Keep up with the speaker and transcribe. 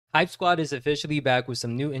HypeSquad is officially back with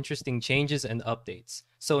some new interesting changes and updates.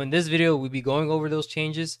 So in this video, we'll be going over those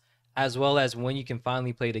changes, as well as when you can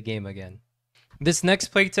finally play the game again. This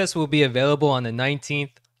next playtest will be available on the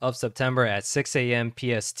 19th of September at 6 a.m.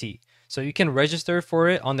 PST. So you can register for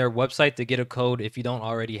it on their website to get a code if you don't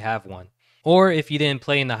already have one, or if you didn't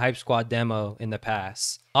play in the HypeSquad demo in the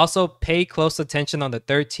past. Also, pay close attention on the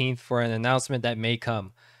 13th for an announcement that may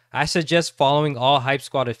come. I suggest following all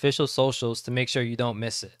HypeSquad official socials to make sure you don't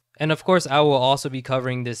miss it. And of course, I will also be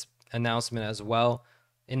covering this announcement as well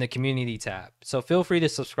in the community tab. So feel free to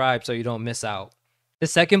subscribe so you don't miss out. The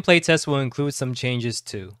second playtest will include some changes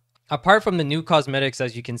too. Apart from the new cosmetics,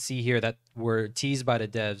 as you can see here, that were teased by the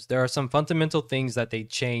devs, there are some fundamental things that they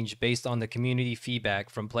changed based on the community feedback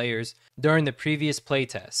from players during the previous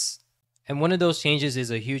playtests. And one of those changes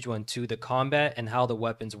is a huge one too, the combat and how the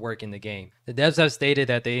weapons work in the game. The devs have stated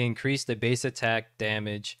that they increased the base attack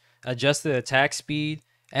damage, adjusted attack speed,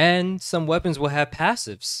 and some weapons will have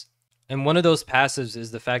passives. And one of those passives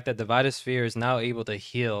is the fact that the Vitasphere is now able to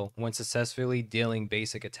heal when successfully dealing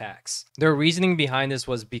basic attacks. Their reasoning behind this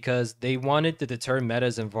was because they wanted to deter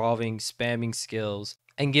metas involving spamming skills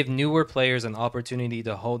and give newer players an opportunity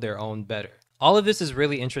to hold their own better. All of this is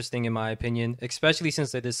really interesting in my opinion, especially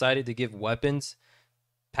since they decided to give weapons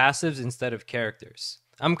passives instead of characters.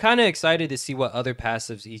 I'm kind of excited to see what other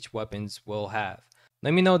passives each weapons will have.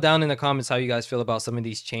 Let me know down in the comments how you guys feel about some of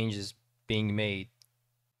these changes being made.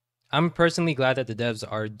 I'm personally glad that the devs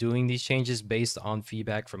are doing these changes based on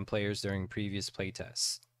feedback from players during previous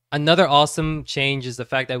playtests. Another awesome change is the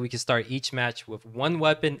fact that we can start each match with one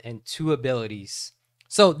weapon and two abilities.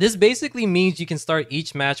 So this basically means you can start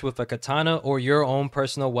each match with a katana or your own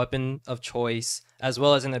personal weapon of choice, as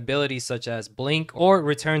well as an ability such as blink or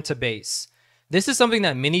return to base. This is something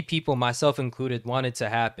that many people, myself included, wanted to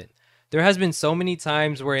happen. There has been so many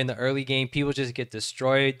times where in the early game people just get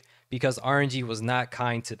destroyed because RNG was not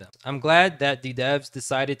kind to them. I'm glad that the devs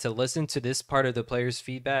decided to listen to this part of the players'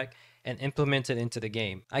 feedback and implement it into the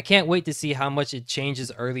game. I can't wait to see how much it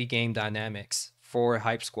changes early game dynamics for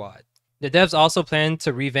HypeSquad. The devs also plan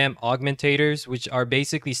to revamp augmentators, which are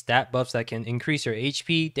basically stat buffs that can increase your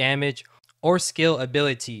HP, damage, or skill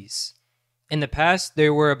abilities. In the past,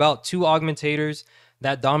 there were about 2 augmentators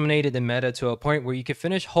that dominated the meta to a point where you could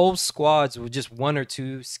finish whole squads with just 1 or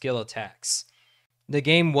 2 skill attacks. The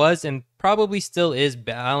game was and probably still is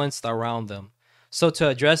balanced around them. So to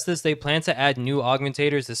address this, they plan to add new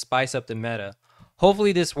augmentators to spice up the meta.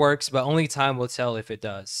 Hopefully this works, but only time will tell if it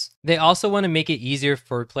does. They also want to make it easier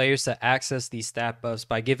for players to access these stat buffs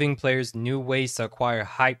by giving players new ways to acquire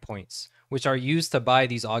hype points, which are used to buy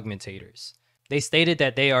these augmentators. They stated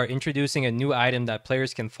that they are introducing a new item that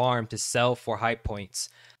players can farm to sell for hype points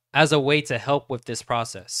as a way to help with this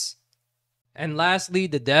process. And lastly,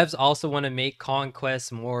 the devs also want to make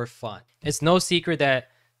Conquest more fun. It's no secret that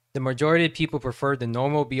the majority of people preferred the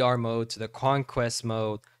normal BR mode to the Conquest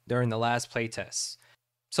mode during the last playtests.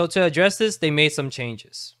 So to address this, they made some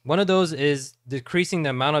changes. One of those is decreasing the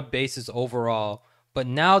amount of bases overall, but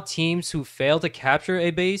now teams who fail to capture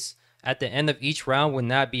a base at the end of each round will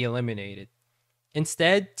not be eliminated.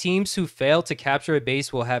 Instead, teams who fail to capture a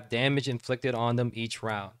base will have damage inflicted on them each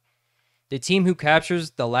round. The team who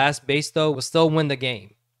captures the last base though will still win the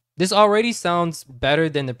game. This already sounds better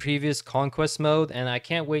than the previous Conquest mode, and I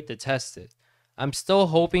can't wait to test it. I'm still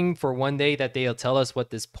hoping for one day that they'll tell us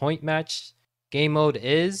what this point match game mode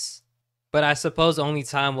is, but I suppose only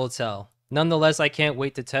time will tell. Nonetheless, I can't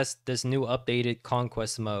wait to test this new updated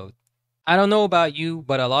Conquest mode. I don't know about you,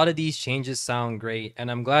 but a lot of these changes sound great,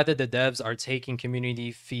 and I'm glad that the devs are taking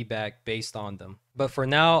community feedback based on them. But for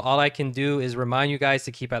now, all I can do is remind you guys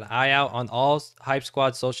to keep an eye out on all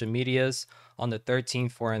HypeSquad social medias on the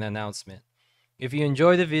 13th for an announcement. If you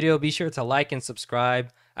enjoyed the video, be sure to like and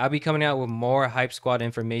subscribe. I'll be coming out with more HypeSquad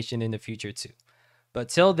information in the future too. But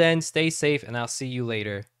till then, stay safe and I'll see you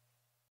later.